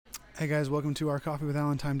Hey guys, welcome to our Coffee with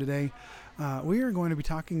Alan time today. We are going to be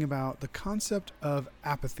talking about the concept of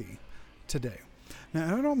apathy today.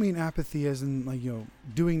 Now, I don't mean apathy as in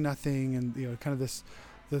doing nothing and kind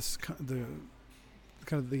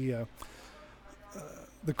of the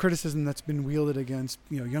criticism that's been wielded against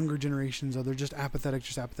younger generations. Oh, they're just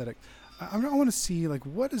apathetic, I want to see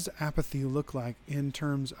what does apathy look like in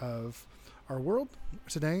terms of our world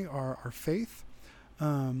today, our faith.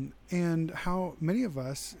 And how many of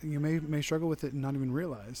us may struggle with it and not even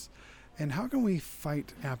realize. And how can we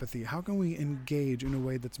fight apathy? How can we engage in a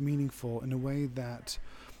way that's meaningful, in a way that,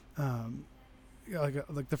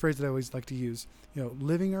 like the phrase that I always like to use,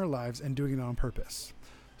 living our lives and doing it on purpose.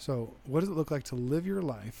 So what does it look like to live your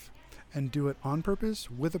life and do it on purpose,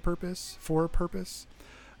 with a purpose, for a purpose,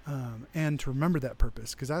 and to remember that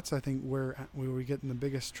purpose? Because that's, I think, where we get in the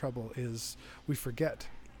biggest trouble is we forget.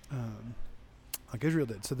 Like Israel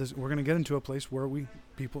did. So we're going to get into a place where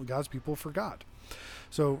God's people forgot.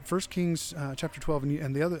 So 1 Kings chapter 12,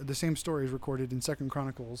 and the same story is recorded in 2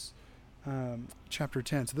 Chronicles chapter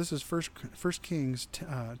 10. So this is 1 Kings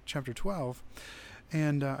chapter 12,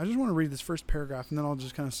 and I just want to read this first paragraph, and then I'll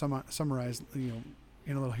just kind of summarize, in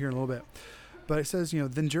a little bit. But it says,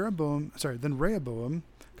 then Rehoboam,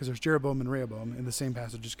 because there's Jeroboam and Rehoboam in the same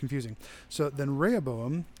passage, it's confusing. So then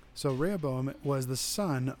Rehoboam was the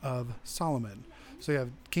son of Solomon. So you have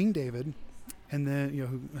King David, and then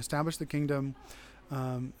who established the kingdom,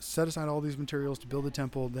 set aside all these materials to build the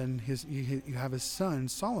temple. Then you have his son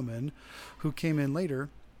Solomon, who came in later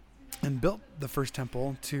and built the first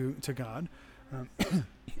temple to God,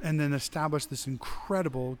 and then established this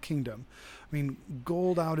incredible kingdom. I mean,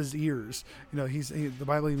 gold out his ears. The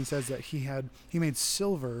Bible even says that he made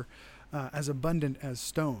silver as abundant as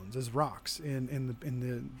stones, as rocks in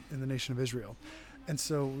the nation of Israel. And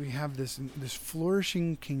so we have this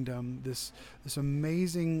flourishing kingdom, this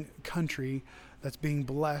amazing country that's being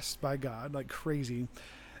blessed by God like crazy.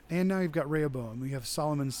 And now you've got Rehoboam, you have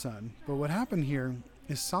Solomon's son. But what happened here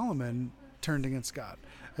is Solomon turned against God.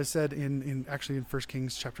 As said in 1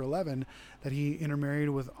 Kings chapter 11, that he intermarried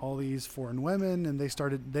with all these foreign women,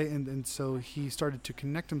 and so he started to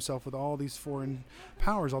connect himself with all these foreign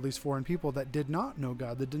powers, all these foreign people that did not know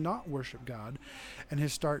God, that did not worship God, and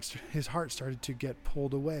his heart started to get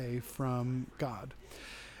pulled away from God.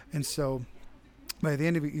 And so by the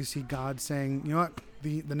end of it, you see God saying, you know what,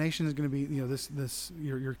 the nation is going to be,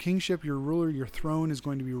 your kingship, your ruler, your throne is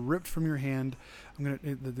going to be ripped from your hand.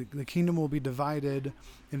 The kingdom will be divided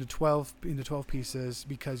into 12 pieces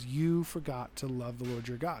because you forgot to love the Lord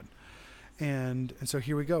your God. And so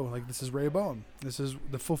here we go. This is Rehoboam. This is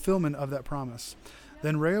the fulfillment of that promise.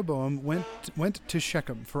 Then Rehoboam went to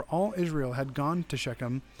Shechem, for all Israel had gone to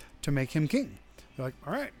Shechem to make him king. They're like,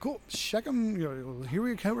 all right, cool. Shechem, here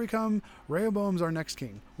we come. Rehoboam's our next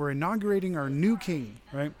king. We're inaugurating our new king,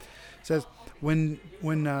 right? It says, when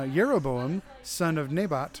Jeroboam, son of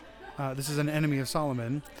Nebat, this is an enemy of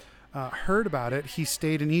Solomon, heard about it, he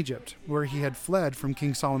stayed in Egypt, where he had fled from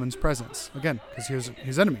King Solomon's presence. Again, because he was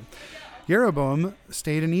his enemy. Jeroboam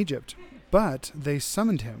stayed in Egypt, but they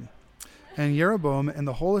summoned him. And Jeroboam and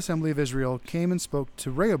the whole assembly of Israel came and spoke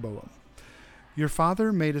to Rehoboam. Your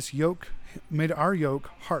father made our yoke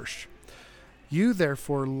harsh. You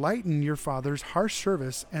therefore lighten your father's harsh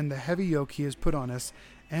service and the heavy yoke he has put on us,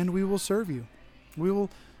 and we will serve you. We will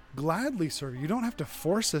gladly serve you. You don't have to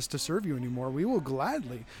force us to serve you anymore. We will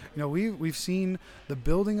gladly. We've seen the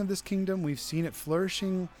building of this kingdom. We've seen it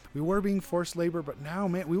flourishing. We were being forced labor, but now,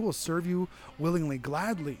 man, we will serve you willingly,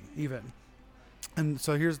 gladly, even. And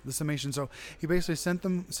so here's the summation. So he basically sent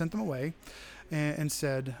them away, and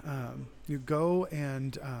said, "You go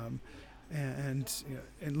and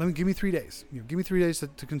give me 3 days. Give me 3 days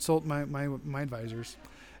to consult my advisors,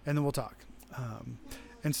 and then we'll talk."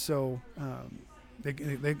 And so they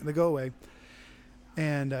go away,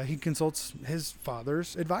 and he consults his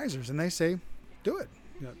father's advisors, and they say, "Do it.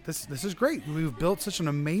 This is great. We've built such an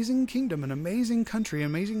amazing kingdom, an amazing country, an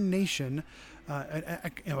amazing nation,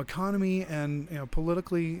 economy and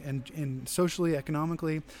politically and socially,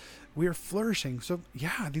 economically, we are flourishing. So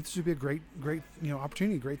yeah, I think this would be a great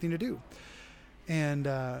opportunity, great thing to do." And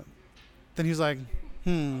then he's like,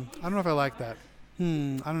 I don't know if I like that. I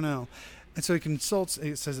don't know. And so he consults.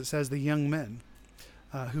 It says the young men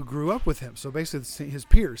who grew up with him. So basically his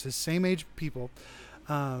peers, his same age people.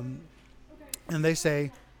 And they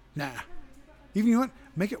say, nah, even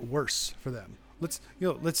make it worse for them.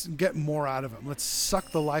 Let's get more out of them. Let's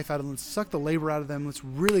suck the life out of them. Let's suck the labor out of them. Let's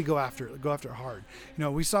really go after it hard.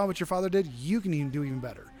 We saw what your father did. You can even do even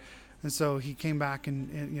better. And so he came back and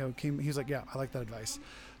he was like, yeah, I like that advice.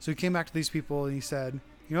 So he came back to these people and he said,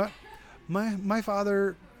 you know what? My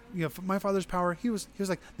father my father's power, he was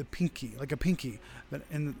like the pinky, like a pinky,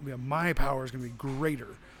 and my power is going to be greater.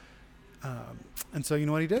 And so you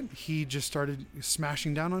know what he did? He just started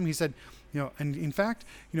smashing down on him. He said, and in fact,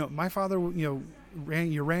 my father,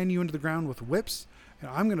 ran you into the ground with whips, and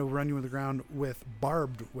I'm going to run you into the ground with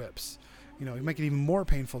barbed whips. Make it even more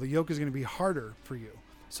painful. The yoke is going to be harder for you.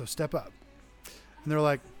 So step up. And they're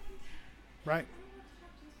like, right,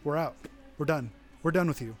 we're out. We're done. We're done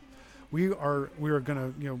with you. We are going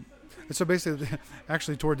to, and so basically,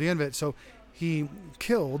 actually toward the end of it, so he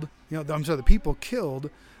killed, the people killed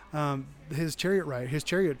his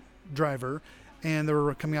chariot driver, and they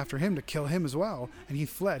were coming after him to kill him as well. And he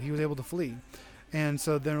fled. He was able to flee. And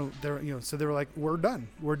so so they were like, we're done.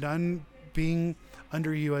 We're done being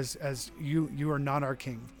under you as you are not our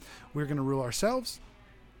king. We're going to rule ourselves,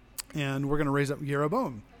 and we're going to raise up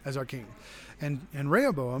Jeroboam as our king. And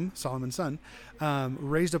Rehoboam, Solomon's son,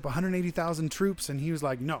 raised up 180,000 troops, and he was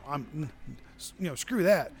like, no, screw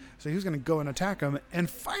that. So he was going to go and attack them. And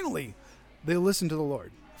finally, they listened to the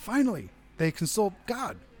Lord. Finally, they consult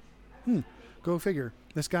God. Go figure.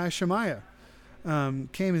 This guy Shemaiah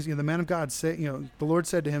came as the man of God. The Lord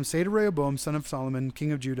said to him, "Say to Rehoboam, son of Solomon,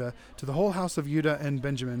 king of Judah, to the whole house of Judah and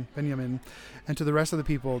Benjamin, and to the rest of the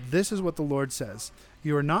people, this is what the Lord says: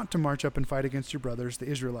 You are not to march up and fight against your brothers, the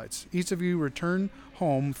Israelites. Each of you return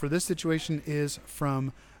home, for this situation is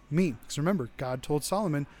from me." Because remember, God told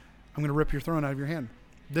Solomon, "I'm going to rip your throne out of your hand."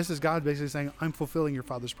 This is God basically saying, "I'm fulfilling your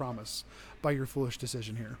father's promise by your foolish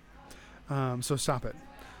decision here. So stop it."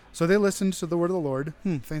 So they listened to the word of the Lord.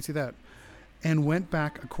 Fancy that. And went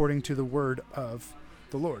back according to the word of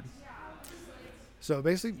the Lord. So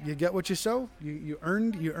basically, you get what you sow. You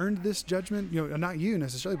earned this judgment. Not you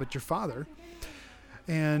necessarily, but your father.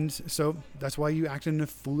 And so that's why you acted in a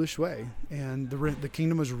foolish way. And the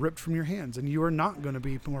kingdom was ripped from your hands. And you are not going to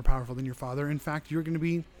be more powerful than your father. In fact, you're going to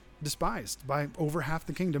be despised by over half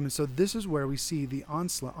the kingdom. And so this is where we see the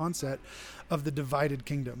onset of the divided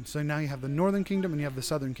kingdom. So now you have the northern kingdom and you have the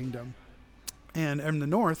southern kingdom. And in the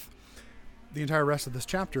north, the entire rest of this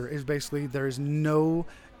chapter is basically there is no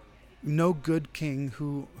good king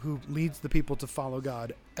who leads the people to follow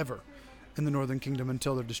God ever in the northern kingdom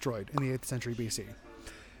until they're destroyed in the 8th century BC.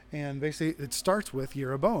 And basically it starts with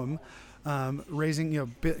Jeroboam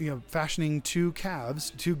raising, fashioning two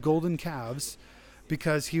golden calves,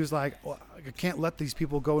 because he was like, well, I can't let these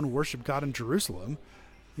people go and worship God in Jerusalem.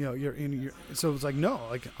 So it's like, no,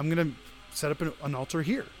 I'm going to set up an altar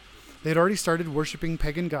here. They'd already started worshiping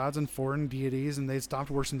pagan gods and foreign deities, and they'd stopped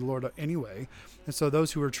worshiping the Lord anyway. And so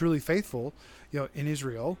those who were truly faithful, in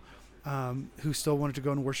Israel, who still wanted to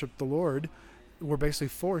go and worship the Lord, were basically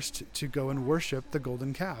forced to go and worship the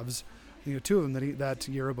golden calves, two of them that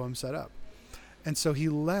Jeroboam set up. And so he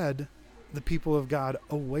led the people of God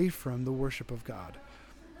away from the worship of God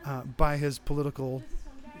by his political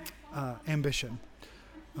ambition.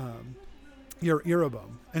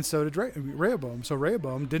 Jeroboam. And so did Rehoboam. So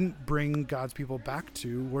Rehoboam didn't bring God's people back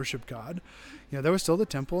to worship God. There was still the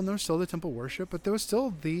temple and there was still the temple worship, but there was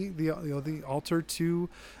still the altar to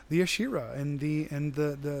the Asherah and the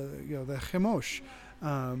Chemosh,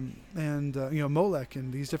 and Molech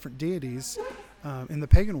and these different deities in the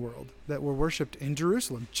pagan world that were worshipped in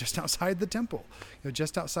Jerusalem, just outside the temple,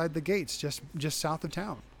 just outside the gates, just south of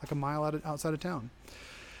town, like a mile outside of town.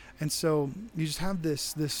 And so you just have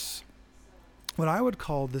this what I would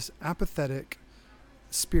call this apathetic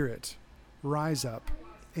spirit rise up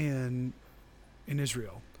in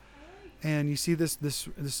Israel. And you see this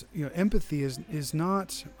empathy is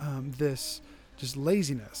not this just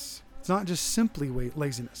laziness. It's not just simply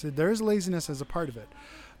laziness. There is laziness as a part of it,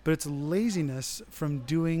 but it's laziness from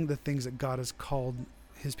doing the things that God has called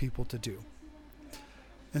his people to do.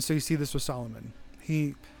 And so you see this with Solomon.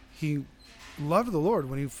 He loved the Lord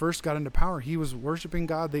when he first got into power. He was worshiping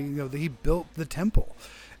God. He built the temple,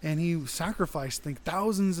 and he sacrificed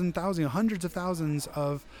thousands and thousands, hundreds of thousands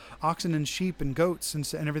of oxen and sheep and goats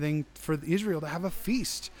and everything for Israel to have a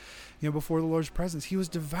feast, before the Lord's presence. He was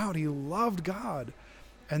devout. He loved God.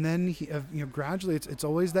 And then he, gradually, it's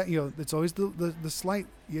always that, it's always the slight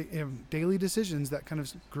daily decisions that kind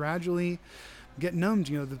of gradually get numbed.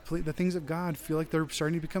 The things of God feel like they're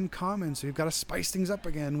starting to become common. So you've got to spice things up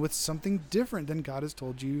again with something different than God has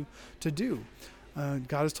told you to do. God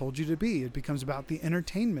has told you to be. It becomes about the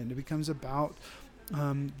entertainment. It becomes about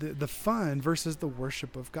the fun versus the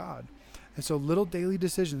worship of God. And so little daily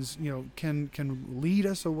decisions, can lead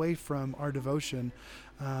us away from our devotion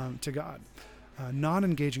not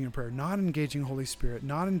engaging in prayer, not engaging Holy Spirit,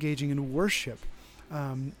 not engaging in worship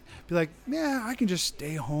Be like, yeah, I can just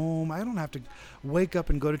stay home. I don't have to wake up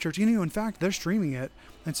and go to church. In fact, they're streaming it,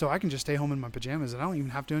 and so I can just stay home in my pajamas, and I don't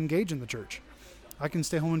even have to engage in the church. I can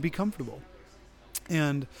stay home and be comfortable.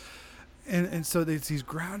 And so it's these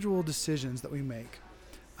gradual decisions that we make,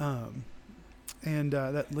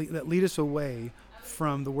 that lead us away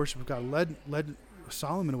from the worship of God. Led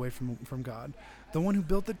Solomon away from God, the one who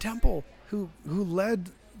built the temple, who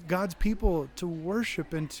led God's people to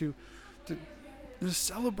worship and to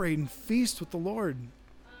celebrate and feast with the Lord,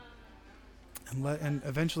 and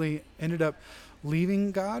eventually ended up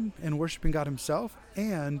leaving God and worshiping God himself,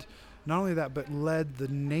 and not only that, but led the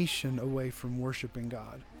nation away from worshiping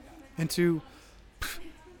God into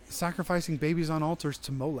sacrificing babies on altars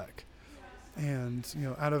to Molech, and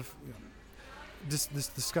out of this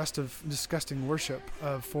disgusting worship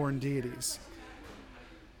of foreign deities.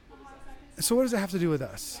 So what does it have to do with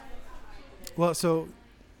us? Well, so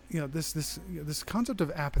this concept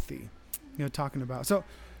of apathy, talking about. So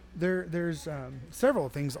there's several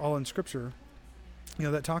things all in Scripture,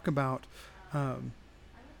 that talk about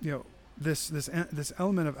this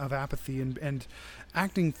element of apathy and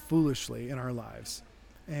acting foolishly in our lives.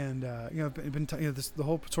 And the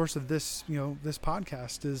whole source of this this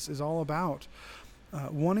podcast is all about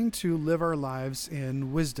wanting to live our lives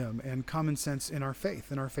in wisdom and common sense in our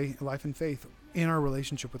faith, life and faith, in our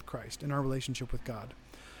relationship with Christ, in our relationship with God.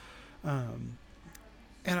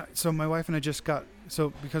 So my wife and I just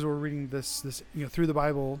because we're reading this through the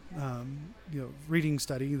Bible, reading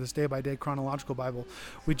study, this day by day chronological Bible,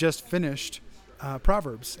 we just finished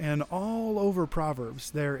Proverbs, and all over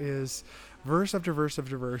Proverbs there is verse after verse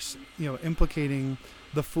after verse, implicating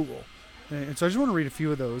the fool. And so I just want to read a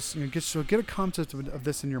few of those, get a concept of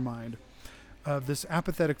this in your mind, of this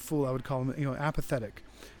apathetic fool. I would call him, apathetic.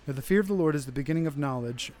 The fear of the Lord is the beginning of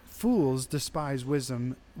knowledge. Fools despise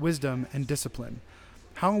wisdom and discipline.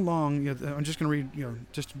 How long? I'm just going to read,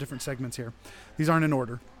 just different segments here. These aren't in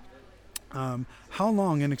order. How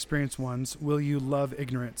long, inexperienced ones, will you love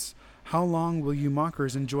ignorance? How long will you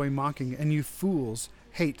mockers enjoy mocking, and you fools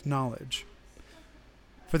hate knowledge?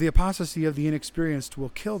 For the apostasy of the inexperienced will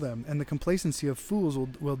kill them, and the complacency of fools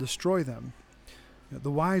will destroy them.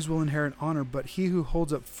 The wise will inherit honor, but he who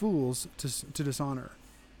holds up fools to dishonor.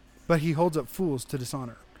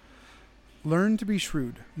 Learn to be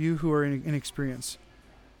shrewd, you who are inexperienced.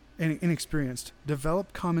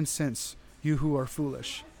 Develop common sense, you who are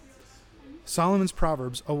foolish. Solomon's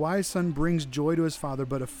Proverbs: a wise son brings joy to his father,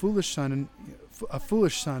 but a foolish son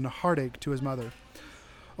heartache to his mother.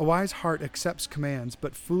 A wise heart accepts commands,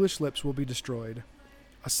 but foolish lips will be destroyed.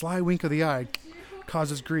 A sly wink of the eye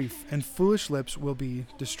causes grief, and foolish lips will be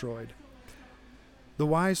destroyed. The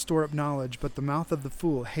wise store up knowledge, but the mouth of the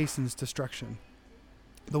fool hastens destruction.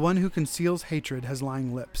 The one who conceals hatred has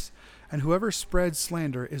lying lips, and whoever spreads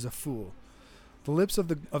slander is a fool. The lips of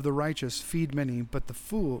the righteous feed many, but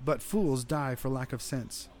fools die for lack of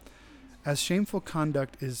sense. As shameful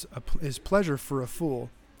conduct is pleasure for a fool,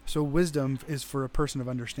 so wisdom is for a person of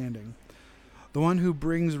understanding. The one who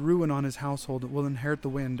brings ruin on his household will inherit the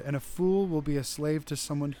wind, and a fool will be a slave to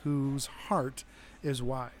someone whose heart is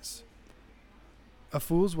wise. A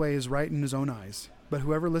fool's way is right in his own eyes, but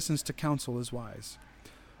whoever listens to counsel is wise.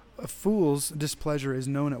 A fool's displeasure is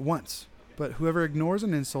known at once, but whoever ignores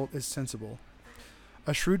an insult is sensible.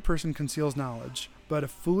 A shrewd person conceals knowledge, but a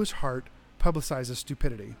foolish heart publicizes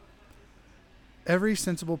stupidity. Every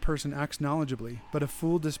sensible person acts knowledgeably, but a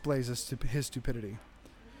fool displays his stupidity.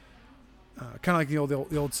 Kind of like the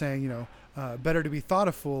old saying, better to be thought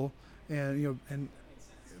a fool, and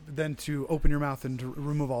than to open your mouth and to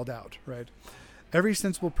remove all doubt. Right? Every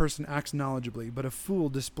sensible person acts knowledgeably, but a fool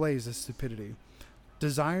displays his stupidity.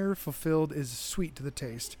 Desire fulfilled is sweet to the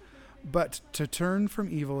taste, but to turn from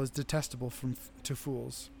evil is detestable to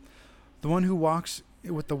fools. The one who walks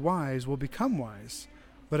with the wise will become wise,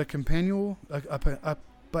 but a companion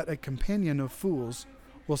of fools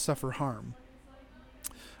will suffer harm.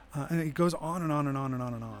 And it goes on and on and on and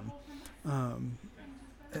on and on.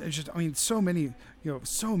 It's just, so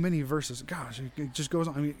many verses. Gosh, it just goes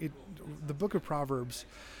on. The book of Proverbs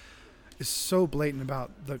is so blatant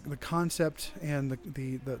about the concept and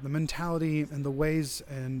the mentality and the ways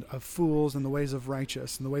and of fools and the ways of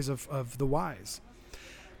righteous and the ways of the wise.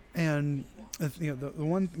 And the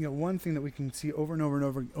one thing that we can see over and over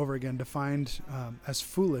and over again defined as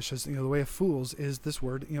foolish, as the way of fools, is this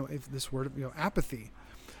word apathy,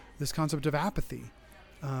 this concept of apathy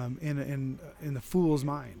in the fool's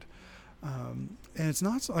mind. And it's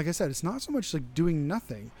not, like I said, it's not so much like doing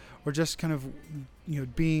nothing or just kind of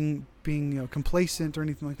being complacent or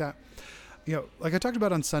anything like that. Like I talked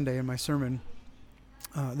about on Sunday in my sermon,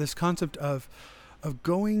 this concept of of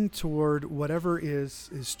going toward whatever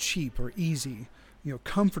is cheap or easy,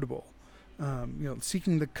 comfortable,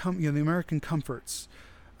 seeking the American comforts.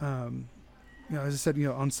 As I said,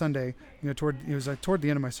 on Sunday, toward the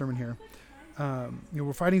end of my sermon here,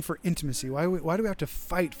 we're fighting for intimacy. Why do we have to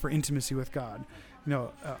fight for intimacy with God?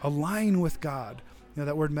 Align with God.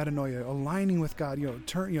 That word metanoia, aligning with God.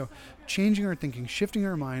 Changing our thinking, shifting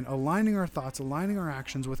our mind, aligning our thoughts, aligning our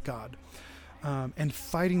actions with God, and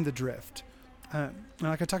fighting the drift. And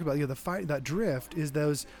like I talked about, that drift is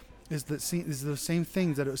those same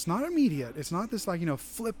things that it's not immediate. It's not this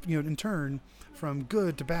flip, and turn from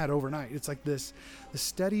good to bad overnight. It's like the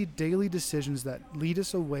steady daily decisions that lead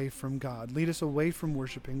us away from God, lead us away from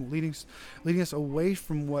worshiping, leading us away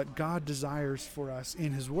from what God desires for us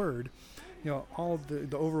in His Word. All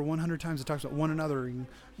the over 100 times it talks about one another,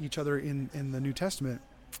 each other in the New Testament,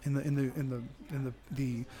 in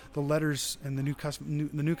the letters and the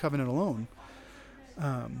New Covenant alone.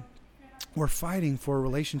 We're fighting for a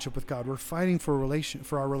relationship with God. We're fighting for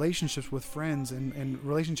our relationships with friends and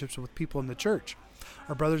relationships with people in the church,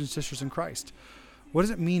 our brothers and sisters in Christ. What does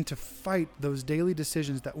it mean to fight those daily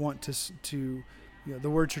decisions that want to the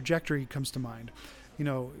word trajectory comes to mind.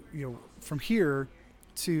 From here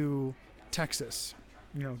to Texas,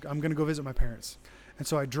 I'm going to go visit my parents. And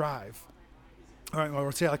so I drive. All right,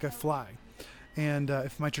 or say I fly. And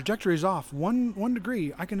if my trajectory is off 1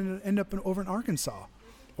 degree, I can end up over in Arkansas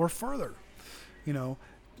or further, And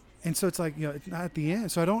so it's at the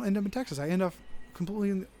end. So I don't end up in Texas. I end up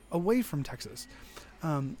completely away from Texas.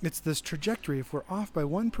 It's this trajectory. If we're off by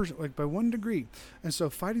 1%, by 1 degree. And so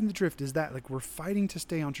fighting the drift is that, we're fighting to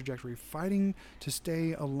stay on trajectory, fighting to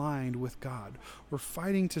stay aligned with God. We're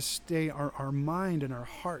fighting to stay our mind and our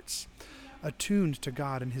hearts attuned to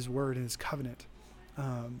God and His Word and His covenant.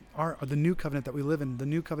 The new covenant that we live in, the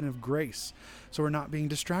new covenant of grace. So we're not being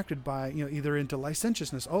distracted by, either into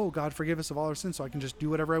licentiousness. Oh, God, forgive us of all our sins so I can just do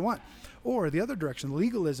whatever I want. Or the other direction,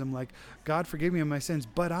 legalism, God forgive me of my sins,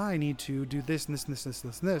 but I need to do this and this and this and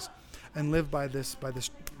this and this, and live by this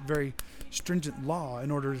very stringent law in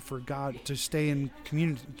order for God to stay in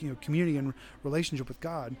community and relationship with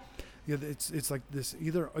God. It's like this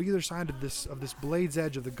either side of this blade's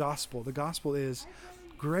edge of the gospel. The gospel is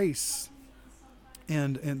grace.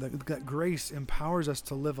 And that grace empowers us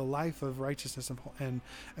to live a life of righteousness and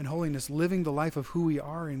holiness, living the life of who we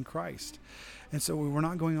are in Christ. And so we're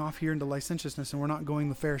not going off here into licentiousness, and we're not going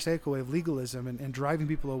the Pharisaical way of legalism and driving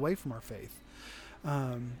people away from our faith.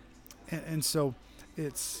 And so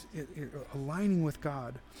it's aligning with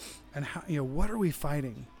God. And how, what are we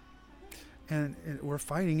fighting? And we're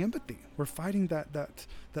fighting empathy. We're fighting that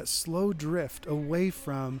slow drift away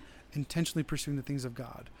from intentionally pursuing the things of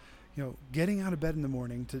God. Getting out of bed in the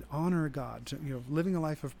morning to honor God, living a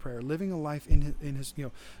life of prayer, living a life in His,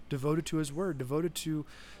 devoted to His Word, devoted to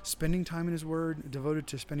spending time in His Word, devoted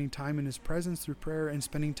to spending time in His presence through prayer, and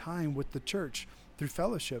spending time with the church through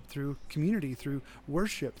fellowship, through community, through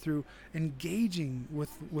worship, through engaging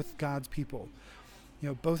with God's people,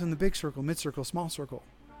 both in the big circle, mid circle, small circle,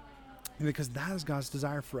 because that is God's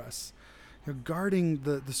desire for us. Guarding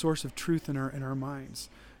the source of truth in our minds,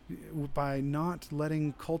 by not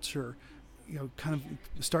letting culture, kind of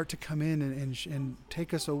start to come in and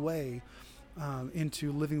take us away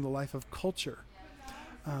into living the life of culture,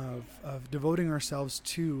 of devoting ourselves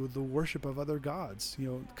to the worship of other gods,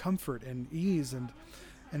 comfort and ease and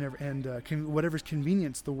whatever's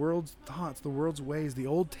convenience, the world's thoughts, the world's ways, the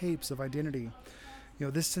old tapes of identity,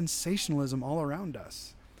 this sensationalism all around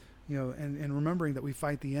us, and remembering that we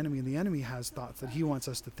fight the enemy, and the enemy has thoughts that he wants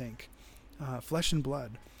us to think, flesh and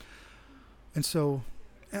blood. And so,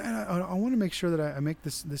 I want to make sure that I make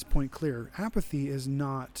this point clear. Apathy is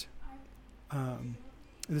not,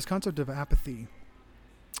 this concept of apathy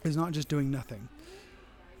is not just doing nothing.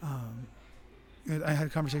 I had a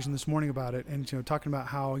conversation this morning about it, and talking about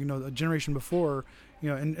how the generation before,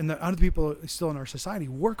 and the other people still in our society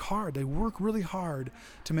work hard. They work really hard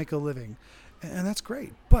to make a living, and that's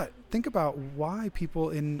great. But think about why people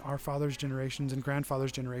in our fathers' generations and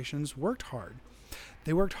grandfathers' generations worked hard.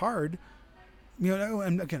 They worked hard.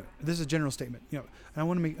 And again, this is a general statement. And I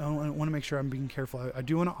want to make sure I'm being careful. I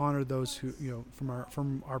do want to honor those who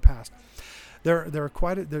from our past. There are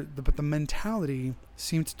but the mentality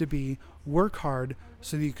seems to be work hard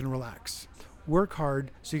so that you can relax. Work hard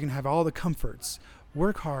so you can have all the comforts.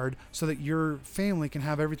 Work hard so that your family can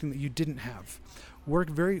have everything that you didn't have. Work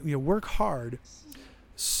hard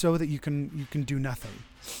so that you can do nothing.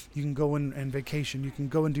 You can go and vacation. You can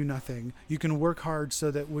go and do nothing. You can work hard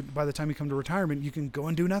so that by the time you come to retirement, you can go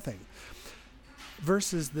and do nothing.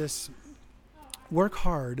 Versus this, work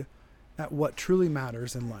hard at what truly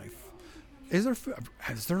matters in life. Is there food?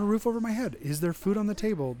 Is there a roof over my head? Is there food on the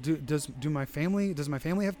table? Does my family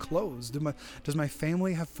have clothes? Does my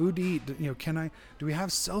family have food to eat? Do we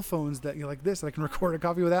have cell phones that like this that I can record a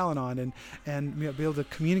coffee with Alan on and be able to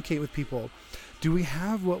communicate with people? Do we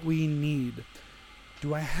have what we need?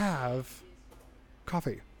 Do I have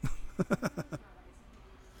coffee?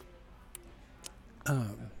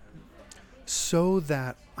 So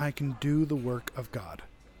that I can do the work of God.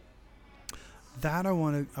 That I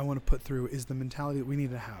want to put through is the mentality that we need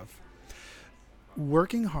to have.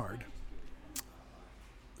 Working hard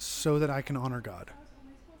so that I can honor God.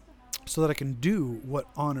 So that I can do what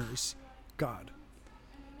honors God.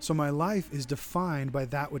 So my life is defined by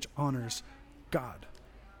that which honors God.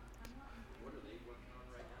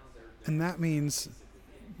 And that means,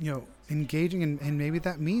 engaging and maybe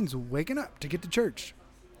that means waking up to get to church,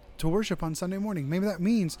 to worship on Sunday morning. Maybe that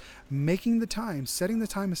means making the time, setting the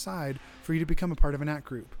time aside for you to become a part of an ACT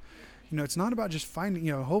group. It's not about just finding,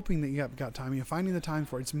 hoping that you have got time, finding the time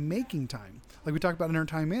for it. It's making time. Like we talked about in our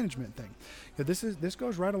time management thing. This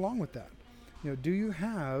goes right along with that. Do you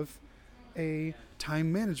have a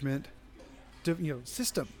time management,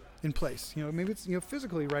 system in place? Maybe it's,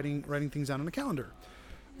 physically writing things down on a calendar.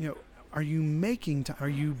 Are you making time? Are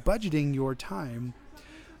you budgeting your time?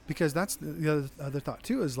 Because that's the other thought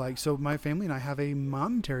too, is like, so my family and I have a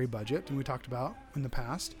monetary budget, and we talked about in the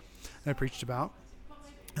past, and I preached about,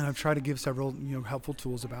 and I've tried to give several, helpful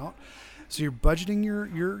tools about. So you're budgeting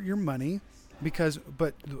your money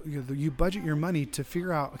but you budget your money to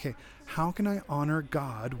figure out, okay, how can I honor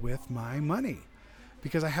God with my money?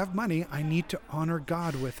 Because I have money, I need to honor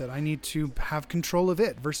God with it. I need to have control of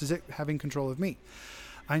it versus it having control of me.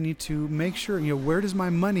 I need to make sure, where does my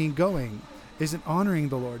money going? Is it honoring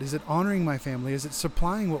the Lord? Is it honoring my family? Is it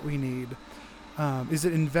supplying what we need? Is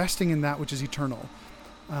it investing in that which is eternal?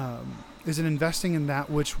 Is it investing in that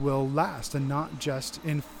which will last and not just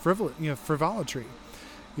in frivolity, in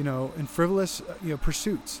frivolous,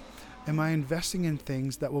 pursuits? Am I investing in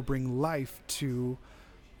things that will bring life to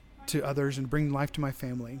others and bring life to my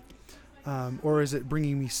family? Or is it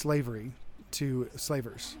bringing me slavery to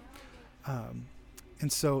slavers?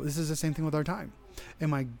 And so this is the same thing with our time.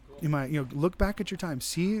 Am I look back at your time,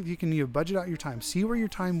 see if you can budget out your time, see where your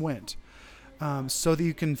time went, so that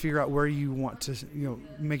you can figure out where you want to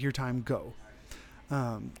make your time go,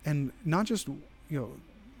 and not just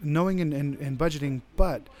knowing and budgeting,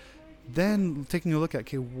 but then taking a look at,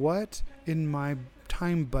 okay, what in my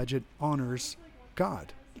time budget honors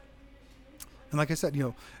God. And like I said,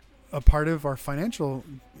 a part of our financial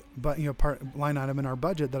line item in our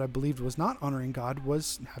budget that I believed was not honoring God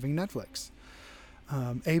was having Netflix.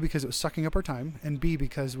 A, because it was sucking up our time, and B,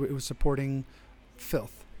 because it was supporting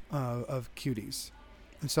filth of cuties.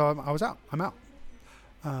 And so I was out. I'm out.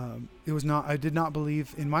 It was not. I did not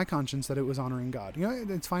believe in my conscience that it was honoring God.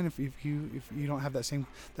 It's fine if you don't have that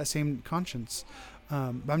same conscience. But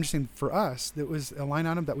I'm just saying, for us, that was a line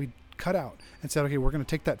item that we cut out and said, okay, we're going to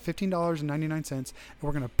take that $15.99 and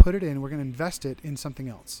we're going to put it in. We're going to invest it in something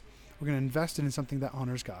else. We're going to invest it in something that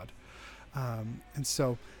honors God. And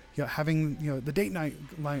so, having the date night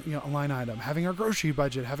line item, having our grocery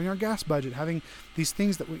budget, having our gas budget, having these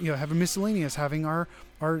things that we have a miscellaneous, having our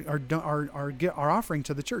offering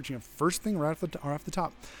to the church, first thing right off the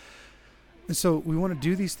top. And so we want to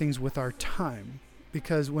do these things with our time,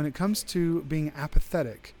 because when it comes to being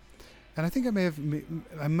apathetic, and I think I may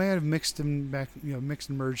have mixed and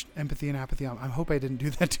merged empathy and apathy. I hope I didn't do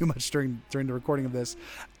that too much during the recording of this.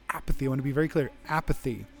 Apathy. I want to be very clear.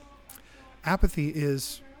 Apathy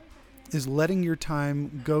is letting your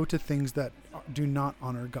time go to things that do not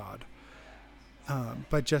honor God,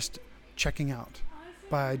 by just checking out,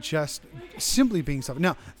 by just simply being self.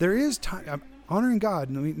 Now, there is time. Honoring God,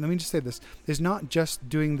 let me just say this, is not just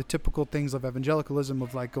doing the typical things of evangelicalism,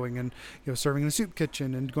 of like going and serving in a soup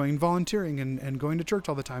kitchen and going volunteering and going to church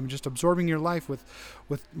all the time and just absorbing your life with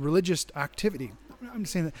religious activity. I'm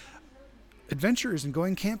just saying that adventures and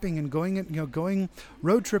going camping and going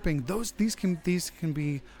road tripping, these can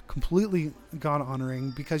be completely God honoring,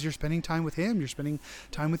 because you're spending time with Him, you're spending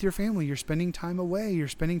time with your family, you're spending time away, you're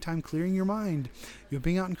spending time clearing your mind, you're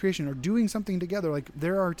being out in creation or doing something together. Like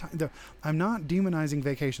there are times. I'm not demonizing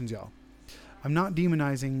vacations, y'all. I'm not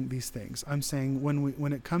demonizing these things. I'm saying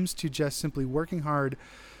when it comes to just simply working hard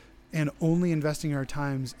and only investing our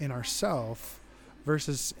times in ourselves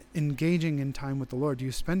versus engaging in time with the Lord. Do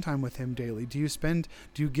you spend time with Him daily? Do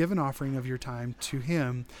you give an offering of your time to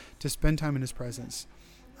Him to spend time in His presence?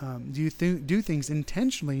 Do you do things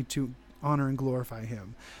intentionally to honor and glorify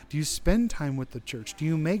Him? Do you spend time with the church? Do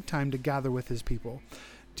you make time to gather with His people?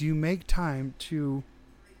 Do you make time to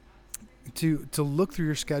look through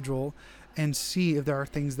your schedule and see if there are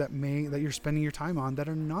things that you're spending your time on that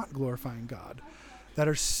are not glorifying God, that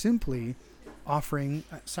are simply offering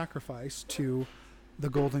sacrifice to the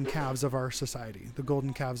golden calves of our society, the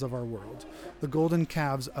golden calves of our world, the golden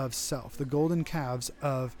calves of self, the golden calves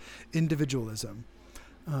of individualism,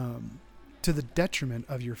 to the detriment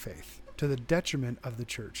of your faith, to the detriment of the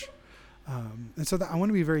church. And so I want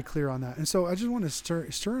to be very clear on that. And so I just want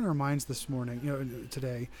to stir in our minds this morning,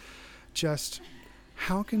 today, just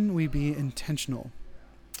how can we be intentional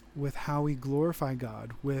with how we glorify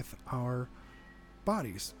God with our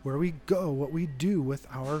bodies, where we go, what we do with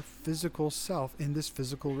our physical self in this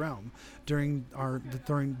physical realm during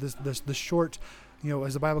the short,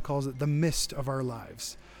 as the Bible calls it, the mist of our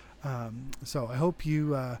lives. So I hope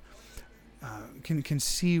you can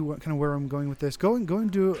see what kind of where I'm going with this. Go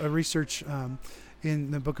and do a research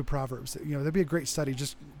in the book of Proverbs. That'd be a great study.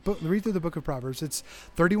 Just read through the book of Proverbs. It's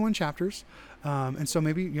 31 chapters, and so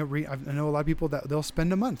maybe I know a lot of people that they'll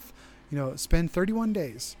spend a month, spend 31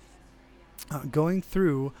 days going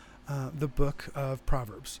through the book of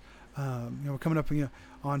Proverbs. We're coming up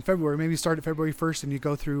on February. Maybe you start at February 1st and you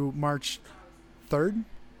go through March 3rd.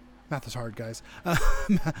 Math is hard, guys.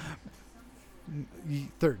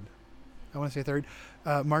 3rd. I want to say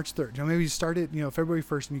 3rd, March 3rd. Maybe you start it, February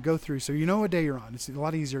 1st and you go through, so you know what day you're on. It's a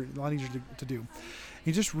lot easier to do.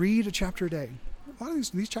 You just read a chapter a day. A lot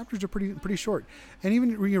of these chapters are pretty short, and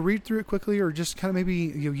even read through it quickly, or just kind of maybe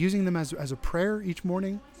using them as a prayer each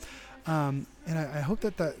morning. And I hope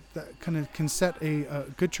that kind of can set a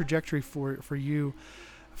good trajectory for you,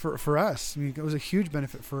 for us. It was a huge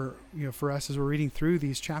benefit for us as we're reading through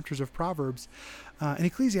these chapters of Proverbs, and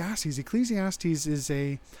Ecclesiastes. Ecclesiastes is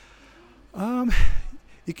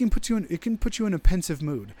it can put you in a pensive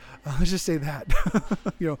mood. Let's just say that.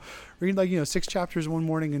 Read 6 chapters one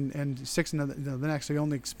morning and 6 the next, so you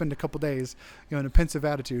only spend a couple days, in a pensive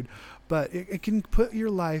attitude. But it can put your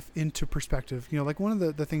life into perspective. Like one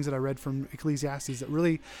of the things that I read from Ecclesiastes that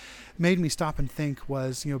really made me stop and think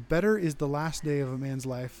was, better is the last day of a man's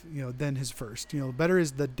life, than his first. Better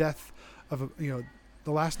is the death of the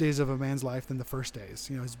last days of a man's life than the first days,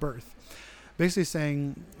 his birth. Basically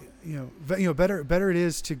saying, better it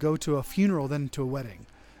is to go to a funeral than to a wedding.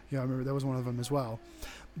 I remember that was one of them as well.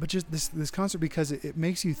 But just this concept, because it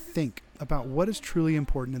makes you think about what is truly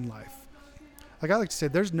important in life. Like I like to say,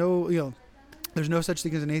 there's no such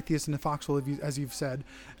thing as an atheist in a foxhole, as you've said.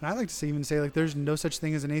 And I like to even say, there's no such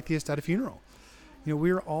thing as an atheist at a funeral.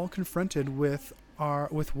 We are all confronted with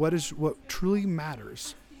what truly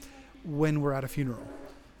matters when we're at a funeral.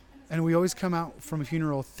 And we always come out from a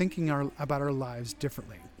funeral thinking about our lives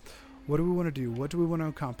differently. What do we want to do? What do we want to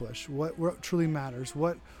accomplish? What truly matters?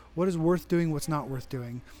 What is worth doing? What's not worth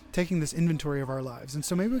doing? Taking this inventory of our lives. And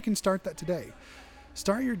so maybe we can start that today.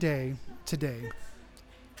 Start your day today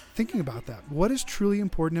thinking about that. What is truly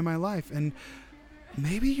important in my life? And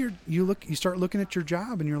maybe you start looking at your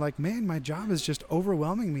job and you're like, man, my job is just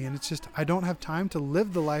overwhelming me. And it's just, I don't have time to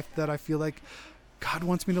live the life that I feel like God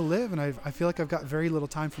wants me to live. And I feel like I've got very little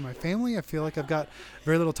time for my family. I feel like I've got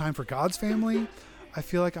very little time for God's family. I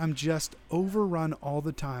feel like I'm just overrun all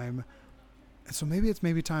the time. And so maybe it's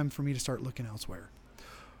time for me to start looking elsewhere.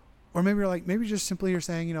 Or maybe just simply you're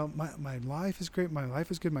saying, my life is great. My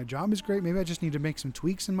life is good. My job is great. Maybe I just need to make some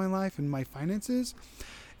tweaks in my life and my finances,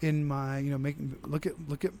 in my, look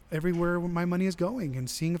at everywhere where my money is going and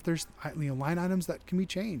seeing if there's, line items that can be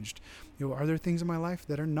changed. Are there things in my life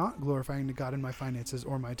that are not glorifying to God in my finances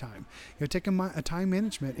or my time? Take a time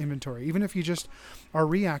management inventory, even if you just are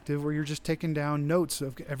reactive, where you're just taking down notes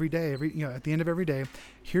of every day, at the end of every day,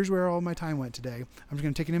 here's where all my time went today. I'm just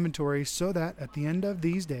going to take an inventory so that at the end of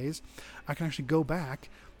these days, I can actually go back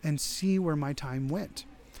and see where my time went.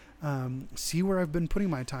 See where I've been putting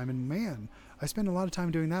my time, and man, I spend a lot of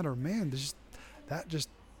time doing that, or man,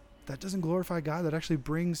 that doesn't glorify God. That actually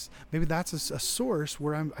brings, maybe that's a source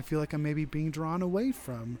where I feel like I'm maybe being drawn away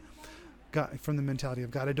from God, from the mentality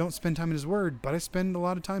of God. I don't spend time in His Word, but I spend a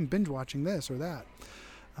lot of time binge watching this or that.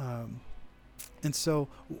 And so,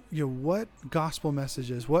 what gospel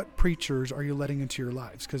messages, what preachers are you letting into your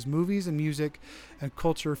lives? Because movies and music and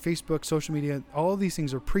culture, Facebook, social media, all of these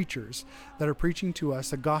things are preachers that are preaching to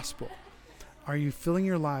us a gospel. Are you filling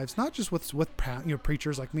your lives, not just with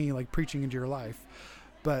preachers like me, like preaching into your life,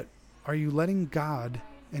 but are you letting God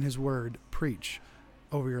and His Word preach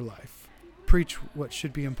over your life? Preach what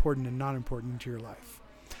should be important and not important into your life.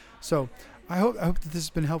 So I hope that this has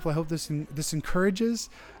been helpful. I hope this encourages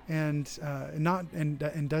and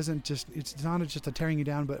doesn't just, it's not just a tearing you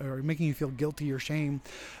down, but or making you feel guilty or shame,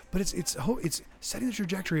 but it's setting the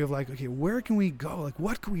trajectory of like, okay, where can we go? Like,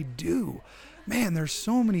 what can we do? Man, there's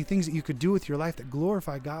so many things that you could do with your life that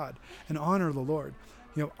glorify God and honor the Lord.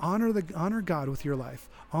 Honor God with your life,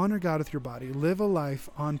 honor God with your body, live a life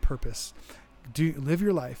on purpose. Live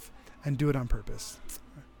your life and do it on purpose.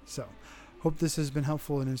 So, hope this has been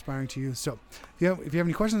helpful and inspiring to you. So, if you have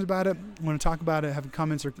any questions about it, want to talk about it, have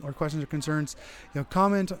comments or questions or concerns,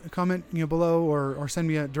 comment below or send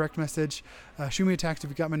me a direct message. Shoot me a text if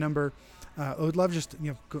you got my number. I would love just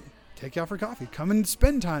go take you out for coffee. Come and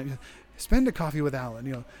spend a coffee with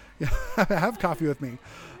Alan. Have coffee with me.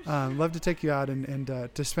 Love to take you out and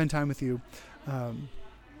to spend time with you.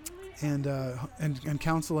 And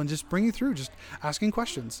counsel and just bring you through, just asking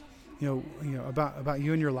questions, about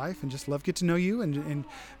you and your life, and just get to know you and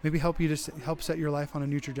maybe help you to help set your life on a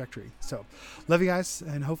new trajectory. So love you guys,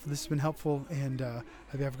 and hope this has been helpful, and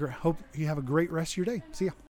hope you have a great rest of your day. See ya.